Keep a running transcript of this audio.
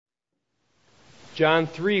John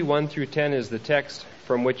 3, 1 through 10 is the text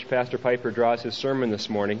from which Pastor Piper draws his sermon this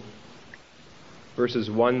morning.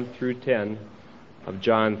 Verses 1 through 10 of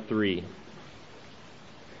John 3.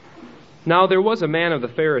 Now there was a man of the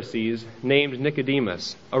Pharisees named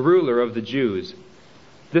Nicodemus, a ruler of the Jews.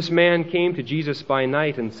 This man came to Jesus by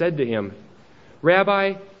night and said to him,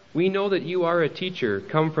 Rabbi, we know that you are a teacher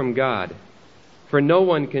come from God, for no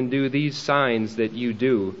one can do these signs that you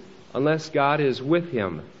do unless God is with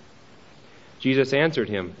him. Jesus answered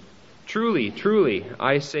him, Truly, truly,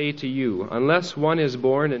 I say to you, unless one is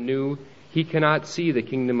born anew, he cannot see the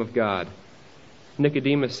kingdom of God.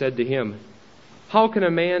 Nicodemus said to him, How can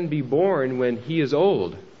a man be born when he is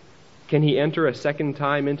old? Can he enter a second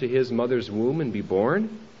time into his mother's womb and be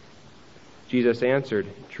born? Jesus answered,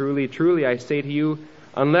 Truly, truly, I say to you,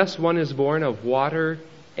 unless one is born of water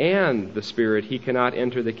and the Spirit, he cannot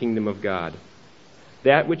enter the kingdom of God.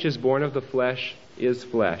 That which is born of the flesh is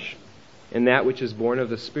flesh, and that which is born of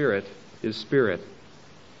the Spirit is spirit.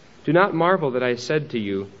 Do not marvel that I said to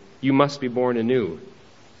you, You must be born anew.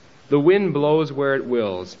 The wind blows where it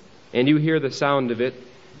wills, and you hear the sound of it,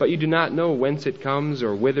 but you do not know whence it comes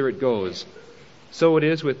or whither it goes. So it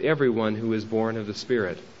is with everyone who is born of the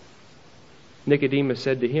Spirit. Nicodemus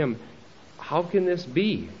said to him, How can this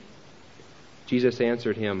be? Jesus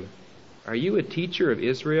answered him, Are you a teacher of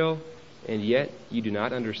Israel, and yet you do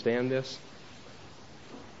not understand this?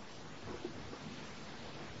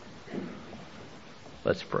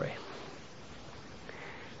 Let's pray.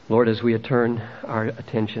 Lord, as we turn our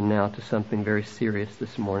attention now to something very serious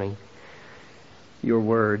this morning, your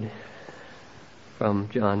word from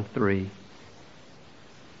John 3,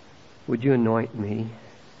 would you anoint me,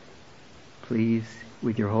 please,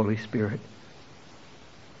 with your Holy Spirit?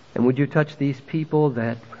 And would you touch these people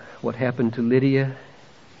that what happened to Lydia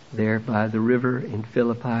there by the river in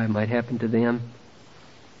Philippi might happen to them?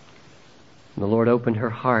 And the Lord opened her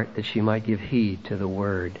heart that she might give heed to the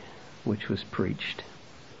word which was preached.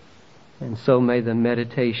 And so may the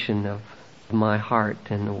meditation of my heart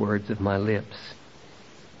and the words of my lips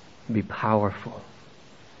be powerful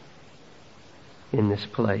in this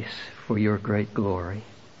place for your great glory.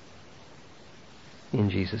 In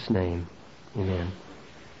Jesus' name, amen.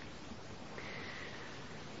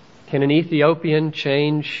 Can an Ethiopian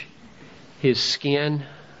change his skin,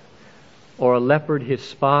 or a leopard his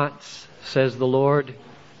spots, says the Lord?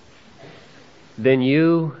 Then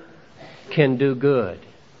you can do good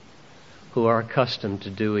who are accustomed to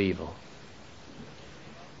do evil.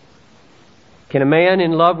 Can a man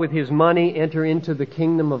in love with his money enter into the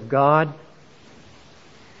kingdom of God?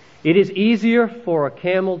 It is easier for a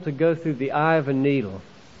camel to go through the eye of a needle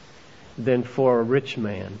than for a rich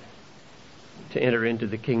man to enter into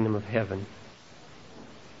the kingdom of heaven.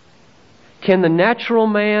 Can the natural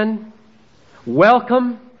man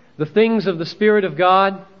welcome the things of the Spirit of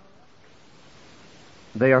God?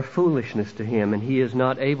 They are foolishness to him, and he is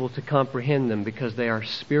not able to comprehend them because they are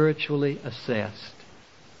spiritually assessed.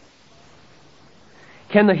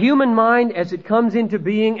 Can the human mind, as it comes into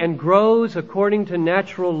being and grows according to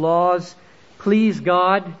natural laws, please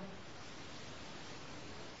God?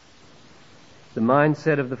 The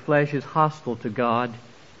mindset of the flesh is hostile to God.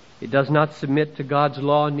 It does not submit to God's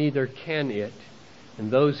law, neither can it.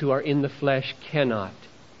 And those who are in the flesh cannot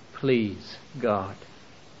please God.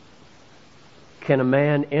 Can a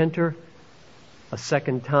man enter a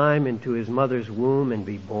second time into his mother's womb and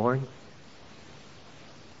be born?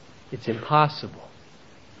 It's impossible.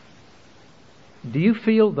 Do you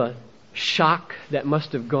feel the shock that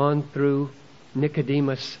must have gone through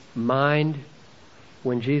Nicodemus' mind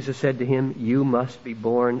when Jesus said to him, You must be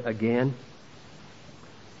born again?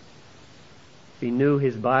 If he knew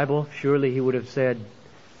his Bible, surely he would have said,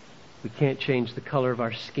 We can't change the color of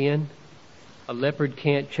our skin. A leopard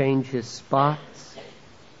can't change his spots.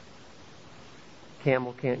 A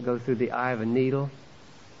camel can't go through the eye of a needle.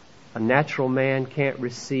 A natural man can't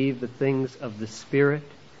receive the things of the Spirit.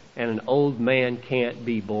 And an old man can't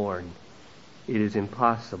be born. It is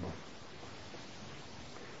impossible.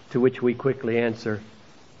 To which we quickly answer,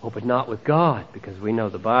 Oh, but not with God, because we know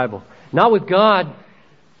the Bible. Not with God.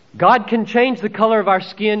 God can change the color of our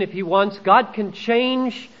skin if He wants. God can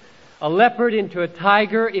change a leopard into a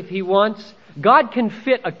tiger if He wants. God can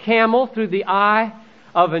fit a camel through the eye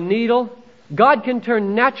of a needle. God can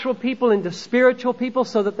turn natural people into spiritual people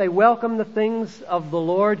so that they welcome the things of the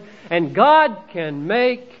Lord. And God can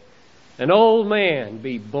make an old man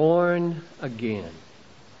be born again.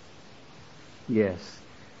 Yes.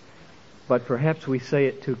 But perhaps we say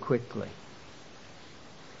it too quickly.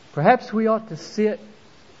 Perhaps we ought to sit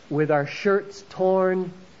with our shirts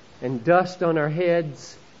torn and dust on our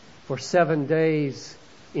heads for 7 days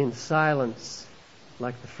in silence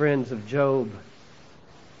like the friends of Job,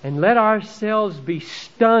 and let ourselves be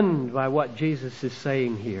stunned by what Jesus is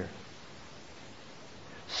saying here.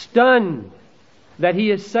 Stunned that He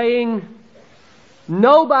is saying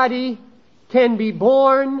nobody can be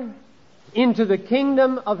born into the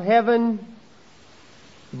kingdom of heaven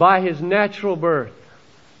by his natural birth.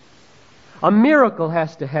 A miracle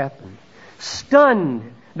has to happen.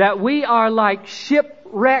 Stunned that we are like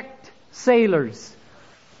shipwrecked sailors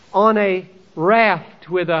on a raft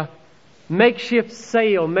with a makeshift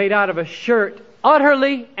sail made out of a shirt,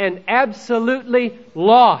 utterly and absolutely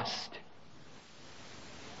lost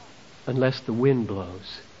unless the wind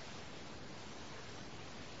blows.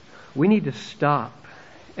 We need to stop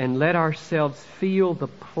and let ourselves feel the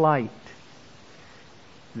plight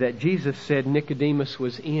that Jesus said Nicodemus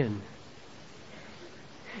was in.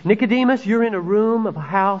 Nicodemus, you're in a room of a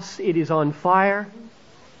house. It is on fire.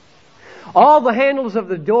 All the handles of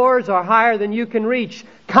the doors are higher than you can reach.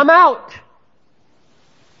 Come out!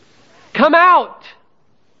 Come out!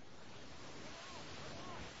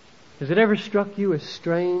 Has it ever struck you as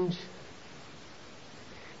strange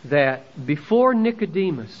that before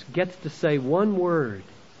Nicodemus gets to say one word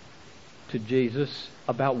to Jesus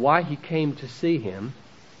about why he came to see him,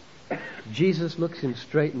 Jesus looks him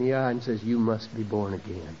straight in the eye and says, "You must be born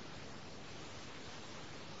again."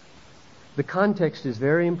 The context is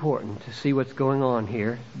very important to see what's going on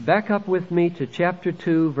here. Back up with me to chapter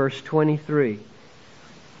 2, verse 23.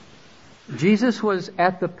 Jesus was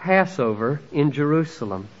at the Passover in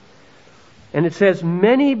Jerusalem. And it says,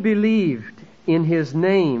 "Many believed in His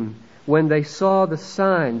name when they saw the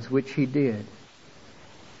signs which He did."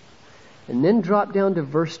 And then drop down to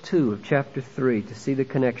verse 2 of chapter 3 to see the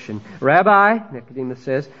connection. "Rabbi," Nicodemus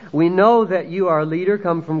says, "we know that you are a leader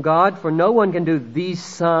come from God, for no one can do these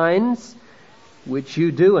signs which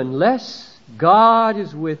you do unless God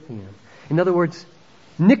is with him." In other words,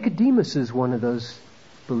 Nicodemus is one of those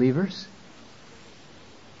believers.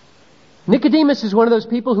 Nicodemus is one of those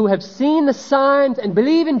people who have seen the signs and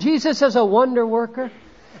believe in Jesus as a wonder worker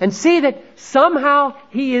and see that somehow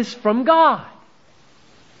He is from God.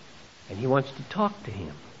 And he wants to talk to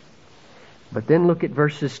Him. But then look at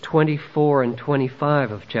verses 24 and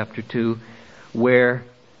 25 of chapter 2, where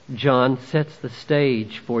John sets the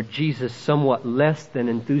stage for Jesus' somewhat less than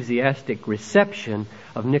enthusiastic reception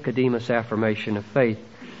of Nicodemus' affirmation of faith.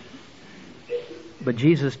 But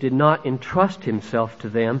Jesus did not entrust Himself to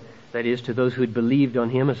them, that is, to those who had believed on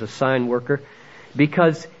Him as a sign worker,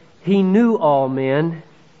 because He knew all men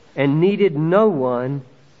and needed no one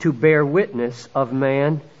to bear witness of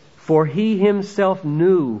man, for He Himself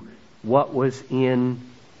knew what was in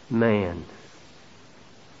man.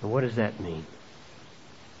 And what does that mean?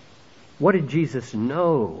 What did Jesus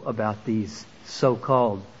know about these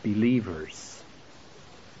so-called believers?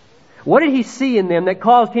 What did He see in them that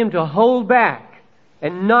caused Him to hold back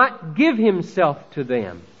and not give Himself to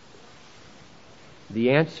them?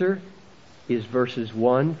 The answer is verses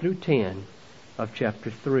 1 through 10 of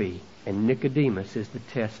chapter 3, and Nicodemus is the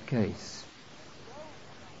test case.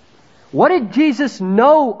 What did Jesus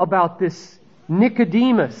know about this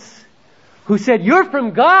Nicodemus who said, "You're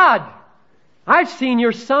from God. I've seen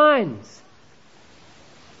your signs"?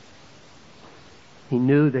 He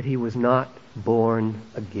knew that he was not born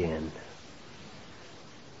again.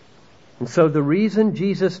 And so the reason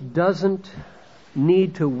Jesus doesn't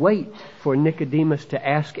need to wait for Nicodemus to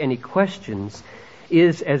ask any questions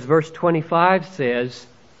is, as verse 25 says,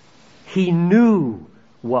 He knew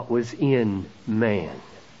what was in man.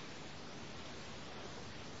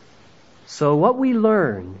 So what we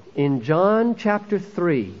learn in John chapter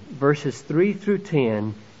 3, verses 3 through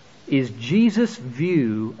 10, is Jesus'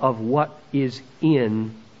 view of what is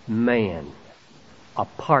in man,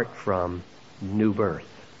 apart from new birth.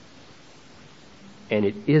 And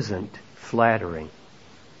it isn't flattering.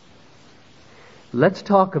 Let's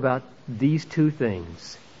talk about these two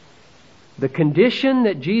things. The condition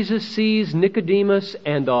that Jesus sees Nicodemus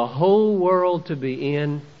and the whole world to be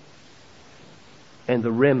in, and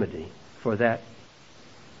the remedy for that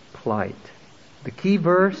plight. The key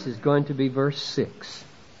verse is going to be verse 6.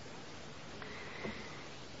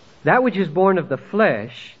 "That which is born of the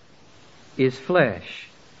flesh is flesh,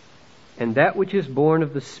 and that which is born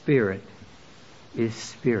of the Spirit is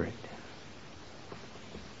spirit."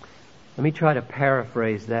 Let me try to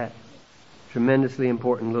paraphrase that tremendously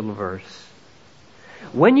important little verse.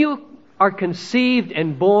 When you are conceived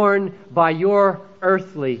and born by your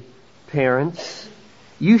earthly parents,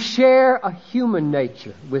 you share a human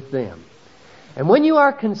nature with them. And when you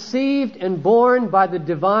are conceived and born by the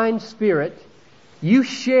divine Spirit, you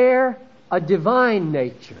share a divine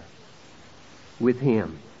nature with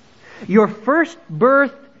Him. Your first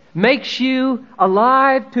birth makes you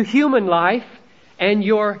alive to human life, and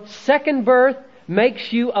your second birth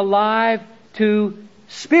makes you alive to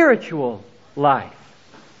spiritual life.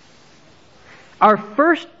 Our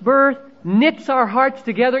first birth knits our hearts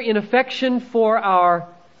together in affection for our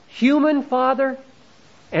human father,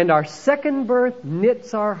 and our second birth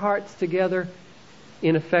knits our hearts together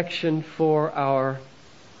in affection for our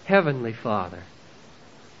heavenly Father.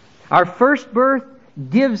 Our first birth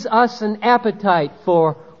gives us an appetite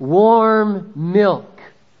for warm milk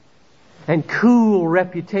and cool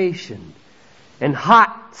reputation and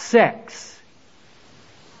hot sex.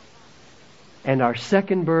 And our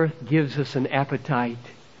second birth gives us an appetite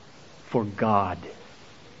for God.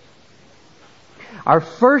 Our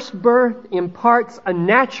first birth imparts a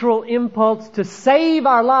natural impulse to save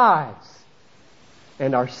our lives.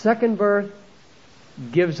 And our second birth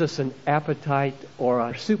gives us an appetite or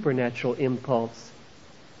a supernatural impulse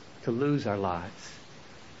to lose our lives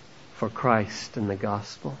for Christ and the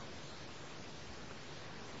gospel.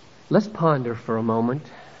 Let's ponder for a moment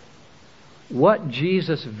what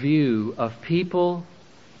Jesus' view of people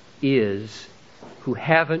is who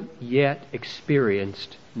haven't yet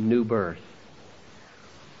experienced new birth.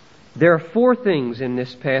 There are 4 things in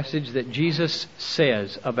this passage that Jesus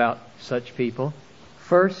says about such people.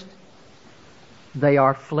 First, they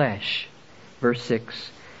are flesh. Verse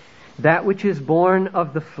 6. That which is born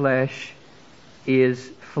of the flesh is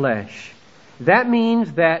flesh. That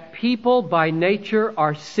means that people by nature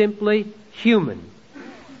are simply human,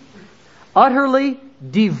 utterly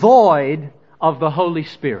devoid of the Holy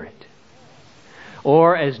Spirit.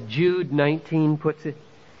 Or as Jude 19 puts it,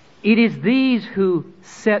 it is these who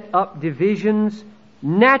set up divisions,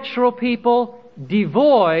 natural people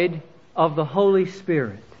devoid of the Holy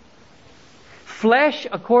Spirit. Flesh,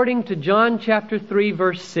 according to John chapter 3,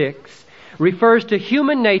 verse 6, refers to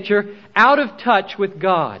human nature out of touch with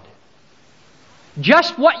God.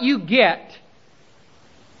 Just what you get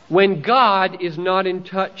when God is not in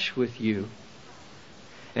touch with you.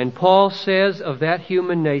 And Paul says of that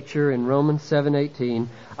human nature in Romans 7:18,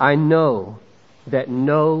 I know that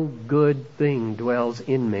no good thing dwells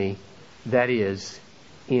in me, that is,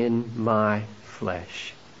 in my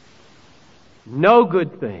flesh. No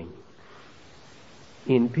good thing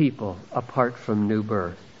in people apart from new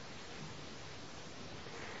birth.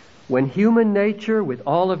 When human nature, with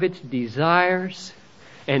all of its desires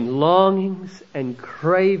and longings and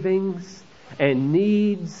cravings and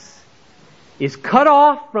needs, is cut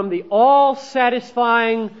off from the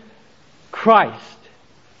all-satisfying Christ,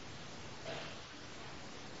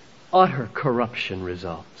 utter corruption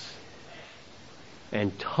results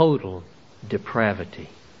and total depravity.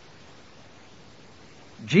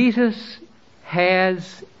 Jesus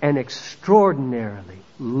has an extraordinarily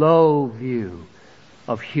low view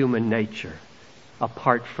of human nature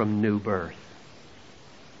apart from new birth.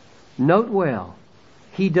 Note well,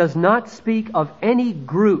 he does not speak of any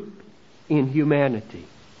group in humanity.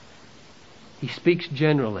 He speaks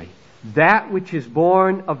generally. That which is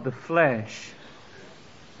born of the flesh,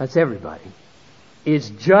 that's everybody, is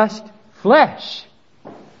just flesh.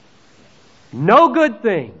 No good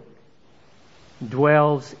thing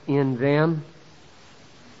dwells in them.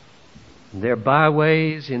 Their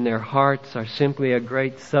byways in their hearts are simply a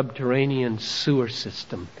great subterranean sewer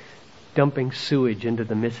system, dumping sewage into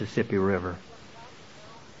the Mississippi River.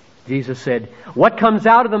 Jesus said, what comes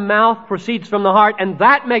out of the mouth proceeds from the heart, and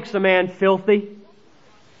that makes a man filthy.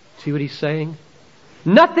 See what he's saying?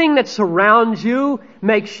 Nothing that surrounds you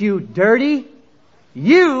makes you dirty.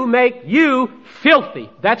 You make you filthy.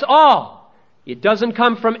 That's all. It doesn't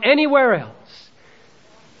come from anywhere else.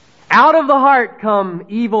 Out of the heart come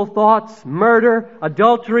evil thoughts, murder,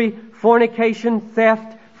 adultery, fornication,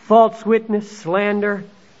 theft, false witness, slander.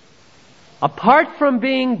 Apart from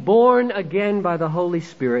being born again by the Holy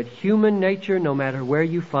Spirit, human nature, no matter where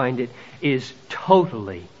you find it, is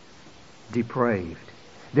totally depraved.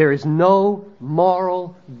 There is no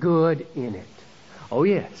moral good in it. Oh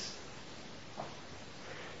yes.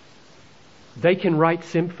 They can write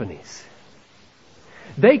symphonies.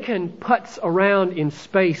 They can putz around in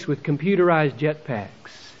space with computerized jetpacks.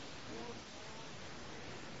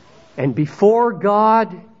 And before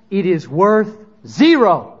God, it is worth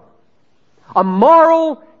zero. A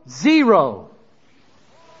moral zero.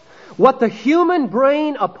 What the human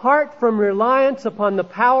brain, apart from reliance upon the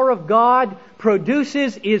power of God,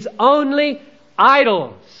 produces is only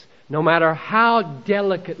idols, no matter how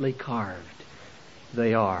delicately carved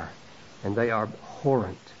they are. And they are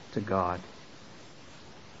abhorrent to God.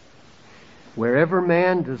 Wherever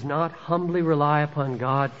man does not humbly rely upon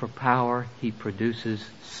God for power, he produces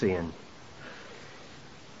sin.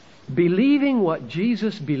 believing what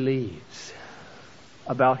Jesus believes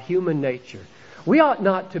about human nature, we ought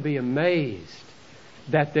not to be amazed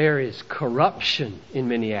that there is corruption in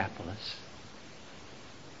Minneapolis.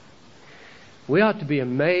 We ought to be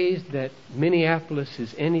amazed that Minneapolis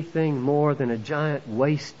is anything more than a giant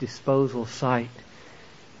waste disposal site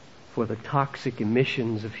for the toxic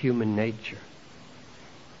emissions of human nature.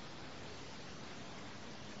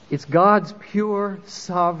 It's God's pure,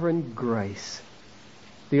 sovereign grace.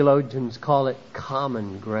 Theologians call it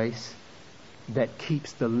common grace, that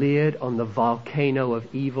keeps the lid on the volcano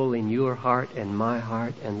of evil in your heart and my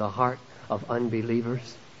heart and the heart of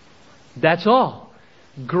unbelievers. That's all.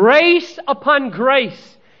 Grace upon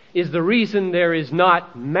grace is the reason there is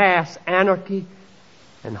not mass anarchy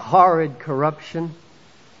and horrid corruption,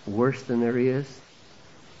 worse than there is.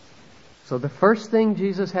 So the first thing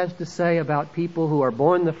Jesus has to say about people who are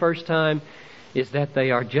born the first time is that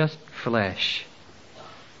they are just flesh,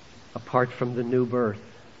 apart from the new birth,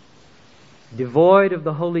 devoid of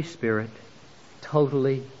the Holy Spirit,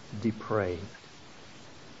 totally depraved.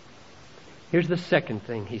 Here's the second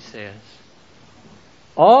thing he says.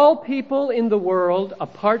 All people in the world,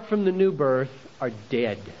 apart from the new birth, are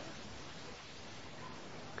dead.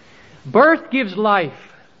 Birth gives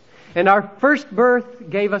life. And our first birth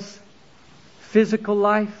gave us physical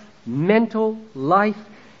life, mental life.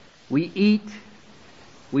 We eat,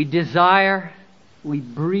 we desire, we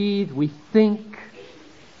breathe, we think.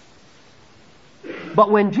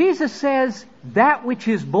 But when Jesus says that which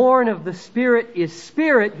is born of the Spirit is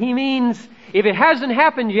spirit, He means if it hasn't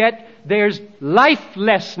happened yet, there's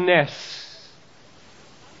lifelessness.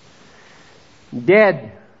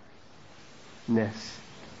 Deadness.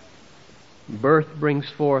 Birth brings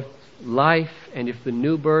forth life, and if the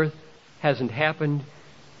new birth hasn't happened,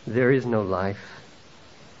 there is no life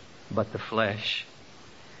but the flesh.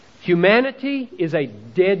 Humanity is a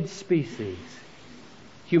dead species.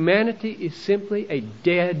 Humanity is simply a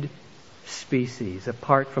dead species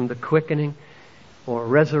apart from the quickening or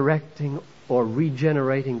resurrecting or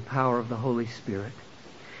regenerating power of the Holy Spirit.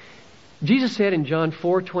 Jesus said in John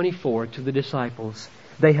 4:24 to the disciples,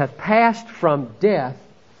 they have passed from death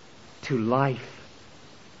to life,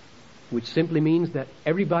 which simply means that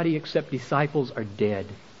everybody except disciples are dead.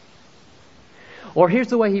 Or here's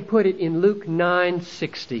the way he put it in Luke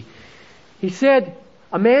 9:60. He said,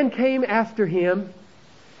 a man came after him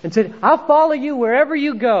and said, I'll follow you wherever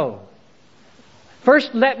you go.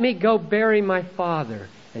 First let me go bury my father.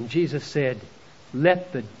 And Jesus said,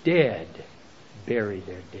 let the dead bury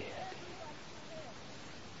their dead.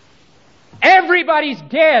 Everybody's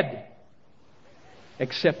dead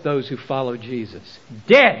except those who follow Jesus.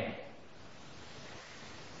 Dead.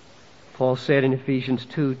 Paul said in Ephesians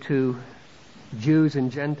 2:2, Jews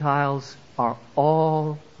and Gentiles are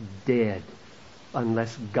all dead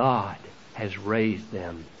unless God has raised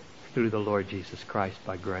them through the Lord Jesus Christ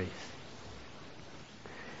by grace.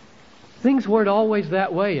 Things weren't always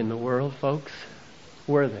that way in the world, folks,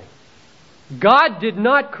 were they? God did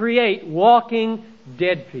not create walking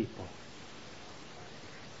dead people.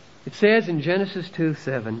 It says in Genesis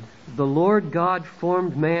 2:7, the Lord God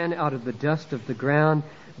formed man out of the dust of the ground,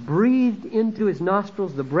 breathed into his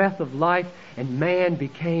nostrils the breath of life, and man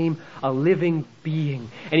became a living being.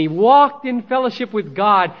 And he walked in fellowship with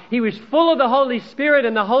God. He was full of the Holy Spirit,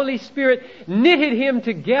 and the Holy Spirit knitted him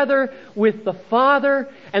together with the Father,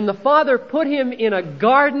 and the Father put him in a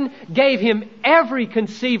garden, gave him every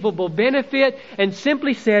conceivable benefit, and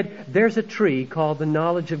simply said, there's a tree called the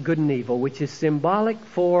knowledge of good and evil, which is symbolic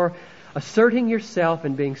for asserting yourself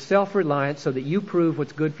and being self-reliant so that you prove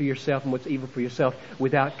what's good for yourself and what's evil for yourself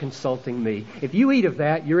without consulting me. If you eat of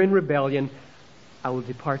that, you're in rebellion. I will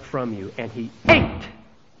depart from you. And he ate.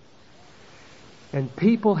 And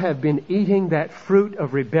people have been eating that fruit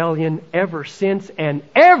of rebellion ever since, and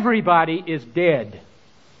everybody is dead.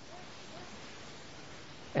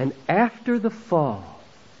 And after the fall,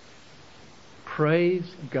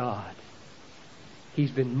 praise God,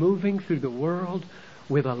 He's been moving through the world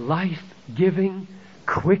with a life-giving,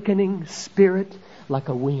 quickening Spirit like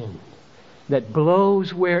a wind that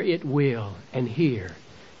blows where it will. And here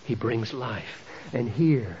He brings life. And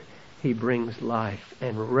here He brings life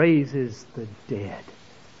and raises the dead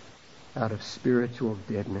out of spiritual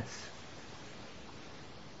deadness.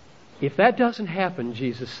 If that doesn't happen,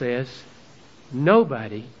 Jesus says,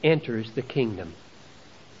 nobody enters the kingdom.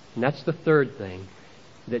 And that's the third thing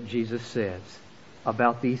that Jesus says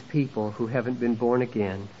about these people who haven't been born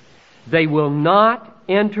again. They will not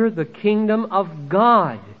enter the kingdom of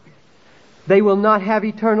God. They will not have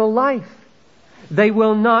eternal life. They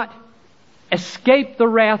will not escape the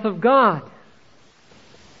wrath of God.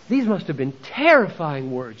 These must have been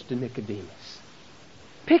terrifying words to Nicodemus.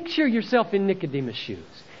 Picture yourself in Nicodemus' shoes.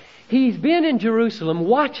 He's been in Jerusalem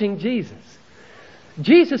watching Jesus.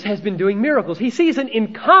 Jesus has been doing miracles. He sees an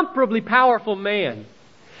incomparably powerful man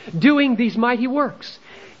doing these mighty works.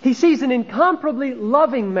 He sees an incomparably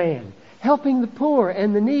loving man helping the poor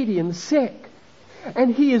and the needy and the sick.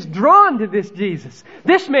 And he is drawn to this Jesus.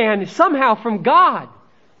 This man is somehow from God.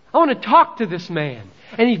 I want to talk to this man.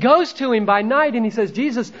 And he goes to him by night and he says,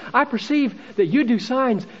 Jesus, I perceive that you do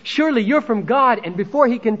signs. Surely you're from God. And before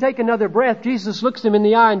he can take another breath, Jesus looks him in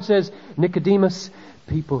the eye and says, Nicodemus,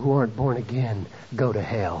 people who aren't born again go to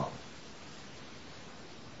hell.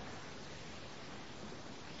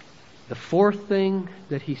 The fourth thing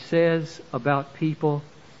that he says about people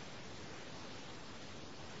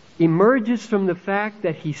emerges from the fact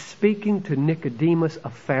that he's speaking to Nicodemus, a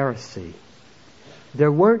Pharisee.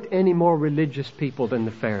 There weren't any more religious people than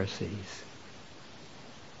the Pharisees.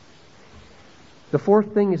 The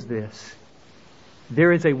fourth thing is this.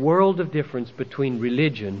 There is a world of difference between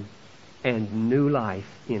religion and new life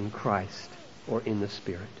in Christ or in the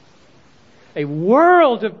Spirit. A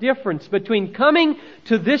world of difference between coming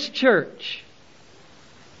to this church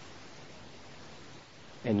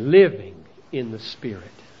and living in the Spirit.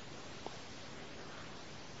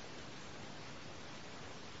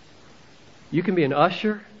 You can be an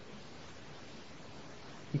usher.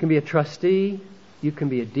 You can be a trustee. You can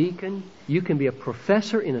be a deacon. You can be a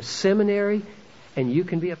professor in a seminary. And you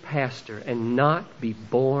can be a pastor and not be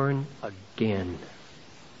born again.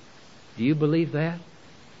 Do you believe that?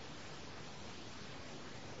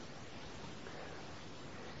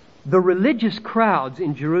 The religious crowds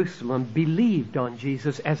in Jerusalem believed on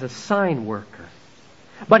Jesus as a sign worker.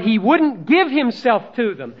 But he wouldn't give himself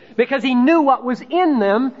to them because he knew what was in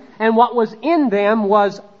them, and what was in them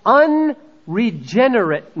was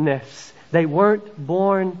unregenerateness. They weren't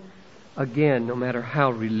born again, no matter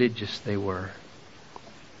how religious they were.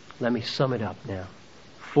 Let me sum it up now.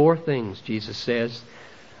 4 things Jesus says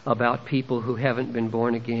about people who haven't been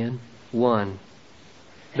born again. 1,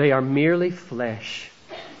 they are merely flesh,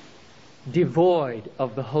 devoid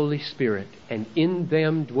of the Holy Spirit, and in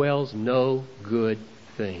them dwells no good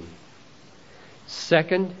thing.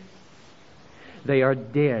 2, they are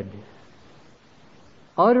dead,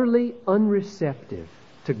 utterly unreceptive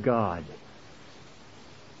to God.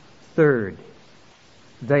 3,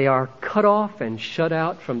 they are cut off and shut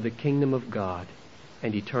out from the kingdom of God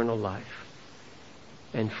and eternal life.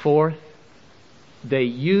 And 4, they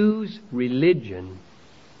use religion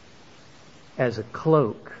as a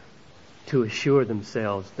cloak to assure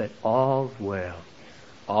themselves that all's well,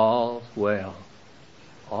 all's well,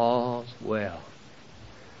 all's well.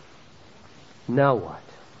 Now what?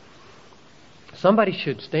 Somebody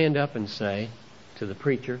should stand up and say to the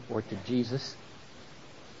preacher or to Jesus,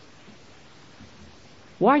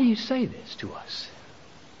 why do you say this to us?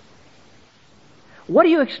 What do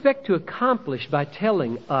you expect to accomplish by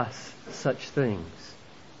telling us such things?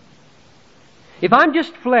 If I'm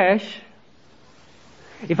just flesh,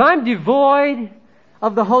 if I'm devoid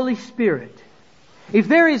of the Holy Spirit, if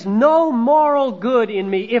there is no moral good in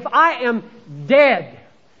me, if I am dead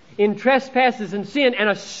in trespasses and sin and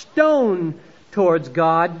a stone towards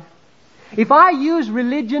God, if I use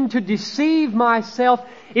religion to deceive myself,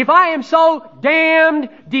 if I am so damned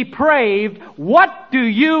depraved, what do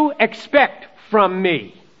you expect from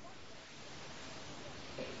me?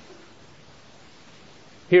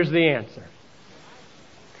 Here's the answer.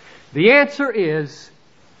 The answer is,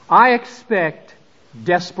 I expect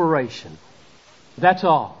desperation. That's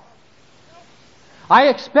all. I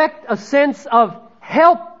expect a sense of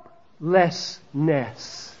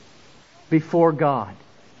helplessness before God.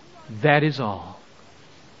 That is all.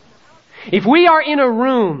 If we are in a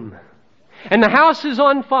room and the house is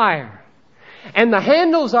on fire and the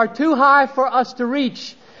handles are too high for us to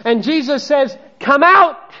reach and Jesus says, come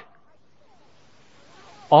out,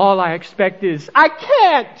 all I expect is, I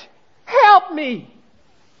can't, help me.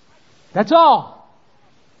 That's all.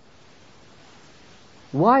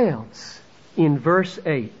 Why else, in verse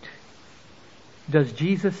 8, does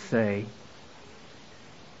Jesus say,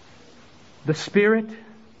 the Spirit,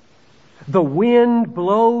 the wind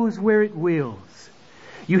blows where it wills.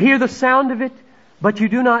 You hear the sound of it, but you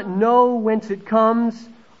do not know whence it comes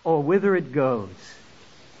or whither it goes.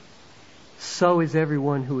 So is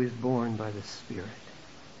everyone who is born by the Spirit.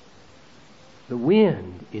 The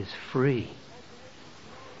wind is free.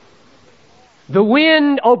 The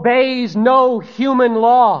wind obeys no human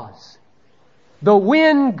laws. The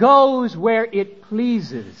wind goes where it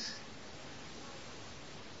pleases.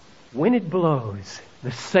 When it blows,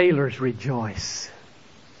 the sailors rejoice.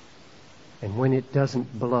 And when it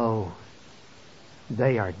doesn't blow,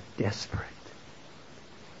 they are desperate.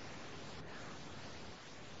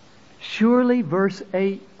 Surely verse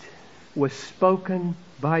 8 was spoken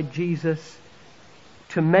by Jesus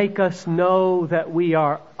to make us know that we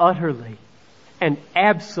are utterly and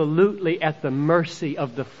absolutely at the mercy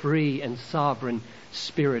of the free and sovereign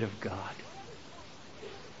Spirit of God.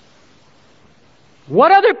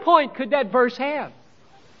 What other point could that verse have?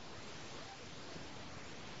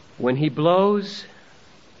 When He blows,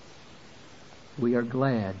 we are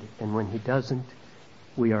glad, and when He doesn't,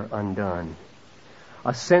 we are undone.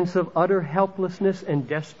 A sense of utter helplessness and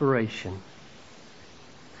desperation.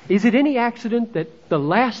 Is it any accident that the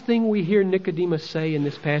last thing we hear Nicodemus say in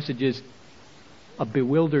this passage is a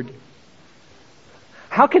bewildered,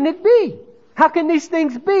 how can it be? How can these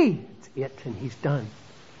things be? It's it, and he's done.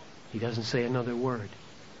 He doesn't say another word.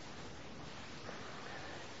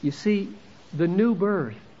 You see, the new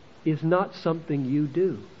birth is not something you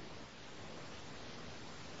do.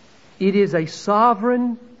 It is a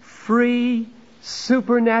sovereign, free,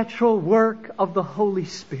 supernatural work of the Holy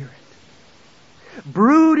Spirit,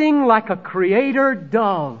 brooding like a creator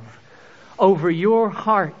dove over your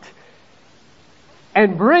heart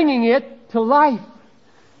and bringing it to life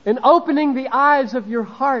and opening the eyes of your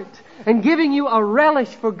heart and giving you a relish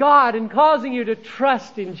for God and causing you to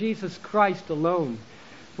trust in Jesus Christ alone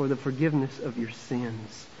for the forgiveness of your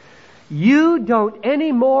sins. You don't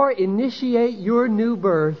anymore initiate your new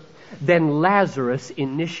birth than Lazarus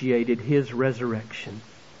initiated his resurrection.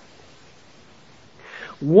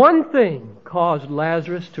 One thing caused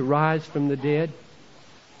Lazarus to rise from the dead.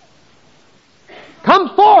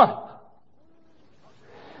 Come forth!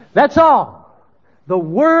 That's all. The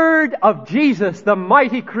Word of Jesus, the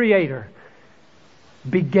mighty Creator,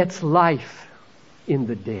 begets life in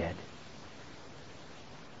the dead.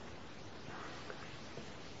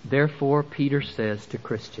 Therefore, Peter says to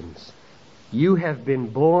Christians, you have been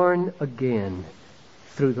born again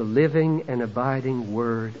through the living and abiding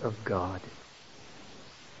Word of God,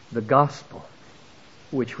 the gospel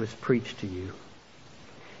which was preached to you.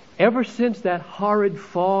 Ever since that horrid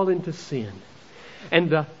fall into sin and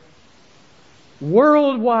the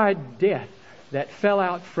worldwide death that fell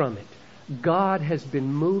out from it, God has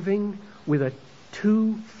been moving with a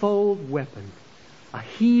twofold weapon, a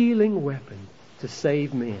healing weapon to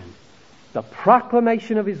save men. The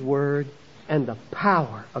proclamation of His Word and the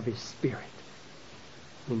power of His Spirit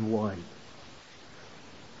in one.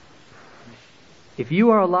 If you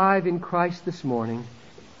are alive in Christ this morning,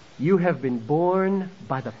 you have been born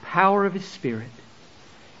by the power of His Spirit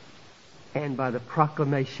and by the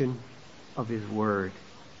proclamation of His Word.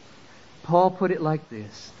 Paul put it like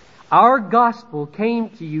this: our gospel came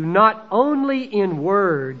to you not only in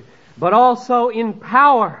word, but also in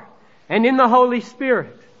power and in the Holy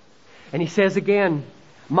Spirit. And he says again,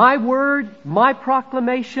 my word, my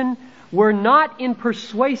proclamation were not in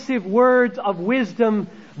persuasive words of wisdom,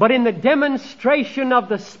 but in the demonstration of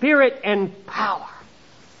the Spirit and power.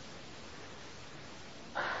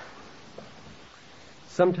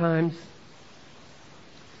 Sometimes,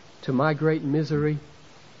 to my great misery,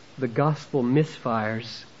 the gospel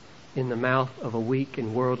misfires in the mouth of a weak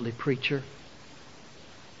and worldly preacher.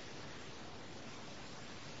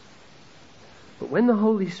 But when the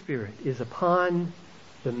Holy Spirit is upon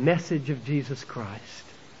the message of Jesus Christ,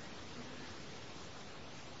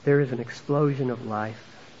 there is an explosion of life.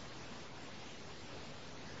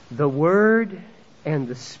 The Word and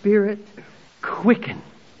the Spirit quicken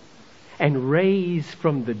and raise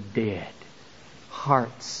from the dead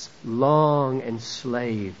hearts long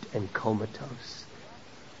enslaved and comatose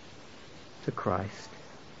to Christ.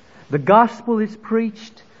 The gospel is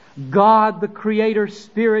preached. God, the Creator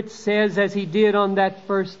Spirit, says, as He did on that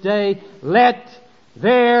first day, let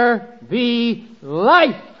there be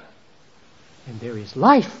life. And there is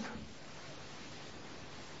life.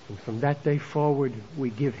 And from that day forward, we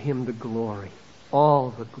give Him the glory,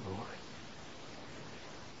 all the glory.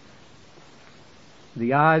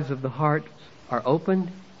 The eyes of the heart are opened.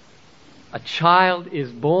 A child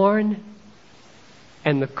is born.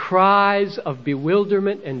 And the cries of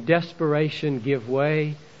bewilderment and desperation give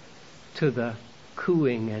way to the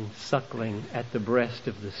cooing and suckling at the breast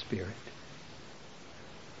of the Spirit.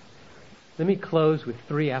 Let me close with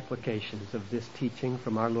 3 applications of this teaching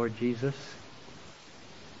from our Lord Jesus.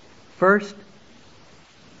 First,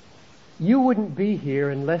 you wouldn't be here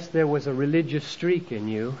unless there was a religious streak in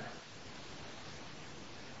you.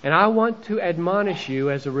 And I want to admonish you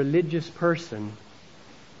as a religious person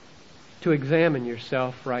to examine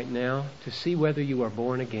yourself right now to see whether you are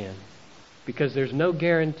born again. Because there's no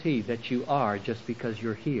guarantee that you are just because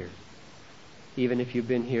you're here. even if you've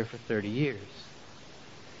been here for 30 years.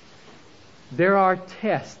 There are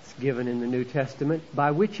tests given in the New Testament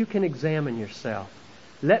by which you can examine yourself.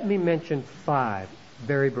 Let me mention 5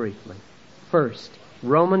 very briefly. First,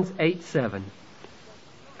 Romans 8:7.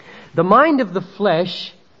 The mind of the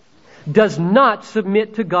flesh does not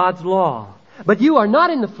submit to God's law. But you are not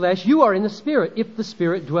in the flesh, you are in the Spirit, if the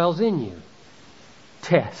Spirit dwells in you.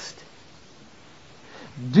 Test.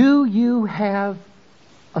 Do you have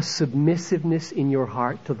a submissiveness in your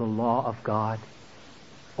heart to the law of God?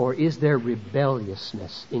 Or is there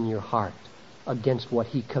rebelliousness in your heart against what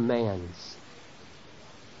He commands?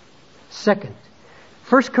 Second,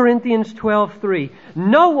 1 Corinthians 12:3.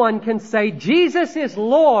 No one can say Jesus is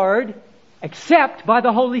Lord except by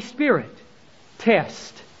the Holy Spirit.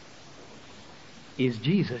 Test. Is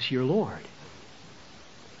Jesus your Lord?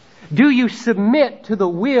 Do you submit to the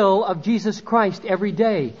will of Jesus Christ every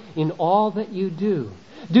day in all that you do?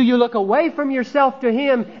 Do you look away from yourself to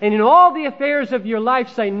Him and in all the affairs of your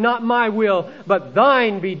life say, not my will, but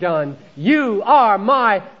thine be done. You are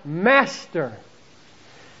my master.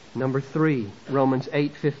 Number 3, Romans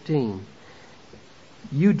 8:15.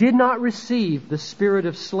 You did not receive the spirit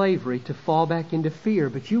of slavery to fall back into fear,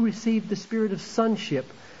 but you received the spirit of sonship,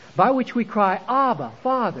 by which we cry, Abba,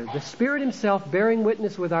 Father, the Spirit Himself bearing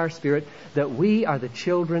witness with our spirit that we are the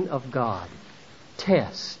children of God.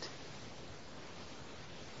 Test.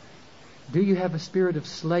 Do you have a spirit of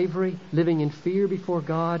slavery, living in fear before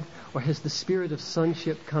God? Or has the spirit of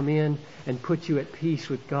sonship come in and put you at peace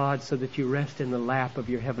with God so that you rest in the lap of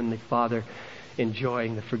your Heavenly Father,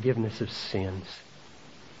 enjoying the forgiveness of sins?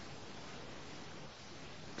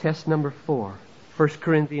 Test number 4, 1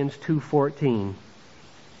 Corinthians 2:14.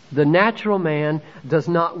 The natural man does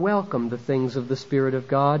not welcome the things of the Spirit of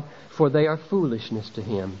God, for they are foolishness to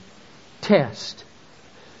him. Test.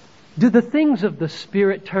 Do the things of the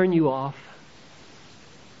Spirit turn you off,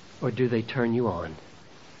 or do they turn you on?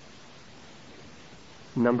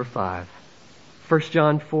 Number 5, 1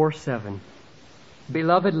 John 4:7.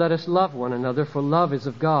 Beloved, let us love one another, for love is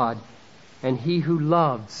of God, and he who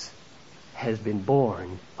loves has been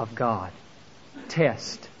born of God.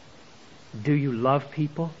 Test. Do you love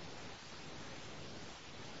people?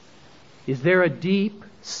 Is there a deep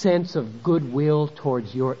sense of goodwill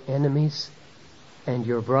towards your enemies and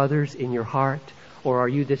your brothers in your heart? Or are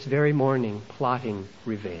you this very morning plotting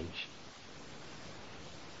revenge?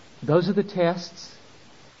 Those are the tests.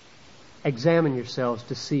 Examine yourselves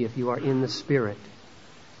to see if you are in the Spirit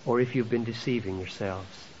or if you've been deceiving yourselves.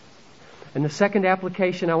 And the second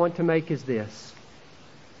application I want to make is this.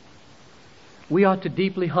 We ought to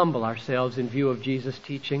deeply humble ourselves in view of Jesus'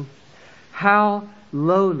 teaching. How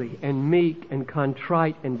lowly and meek and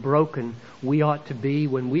contrite and broken we ought to be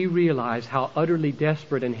when we realize how utterly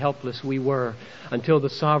desperate and helpless we were until the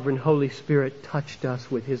sovereign Holy Spirit touched us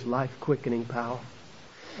with His life-quickening power.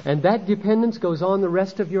 And that dependence goes on the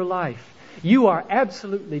rest of your life. You are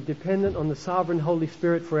absolutely dependent on the sovereign Holy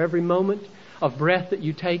Spirit for every moment of breath that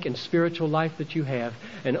you take and spiritual life that you have.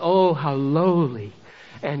 And oh, how lowly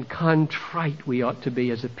and contrite we ought to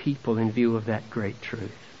be as a people in view of that great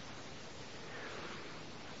truth.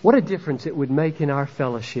 What a difference it would make in our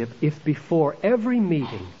fellowship if before every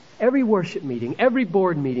meeting, every worship meeting, every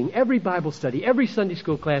board meeting, every Bible study, every Sunday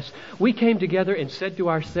school class, we came together and said to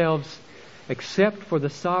ourselves, except for the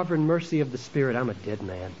sovereign mercy of the Spirit, I'm a dead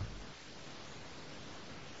man.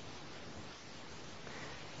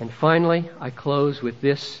 And finally, I close with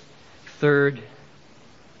this third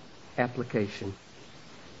application.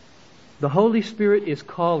 The Holy Spirit is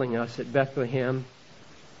calling us at Bethlehem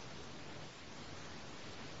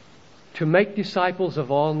to make disciples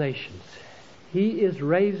of all nations. He is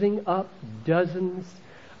raising up dozens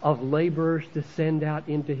of laborers to send out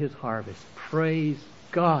into His harvest. Praise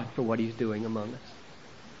God for what He's doing among us.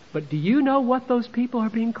 But do you know what those people are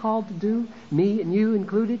being called to do? Me and you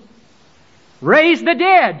included? Raise the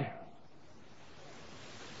dead.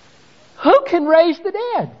 Who can raise the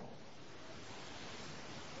dead?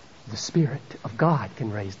 The Spirit of God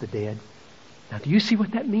can raise the dead. Now, do you see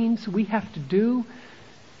what that means we have to do?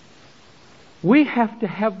 We have to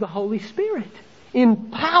have the Holy Spirit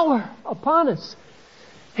in power upon us.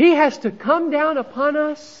 He has to come down upon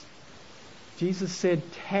us. Jesus said,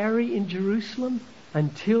 tarry in Jerusalem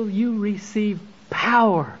until you receive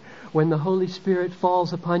power when the Holy Spirit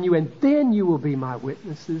falls upon you, and then you will be my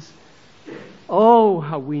witnesses. Oh,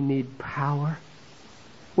 how we need power.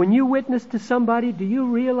 When you witness to somebody, do you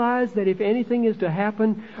realize that if anything is to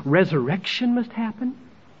happen, resurrection must happen?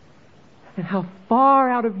 And how far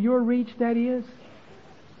out of your reach that is,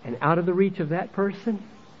 and out of the reach of that person.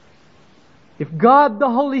 If God the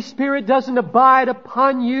Holy Spirit doesn't abide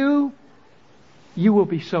upon you, you will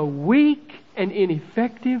be so weak and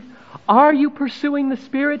ineffective. Are you pursuing the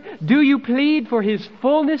Spirit? Do you plead for His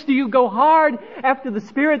fullness? Do you go hard after the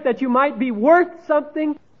Spirit that you might be worth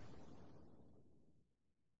something?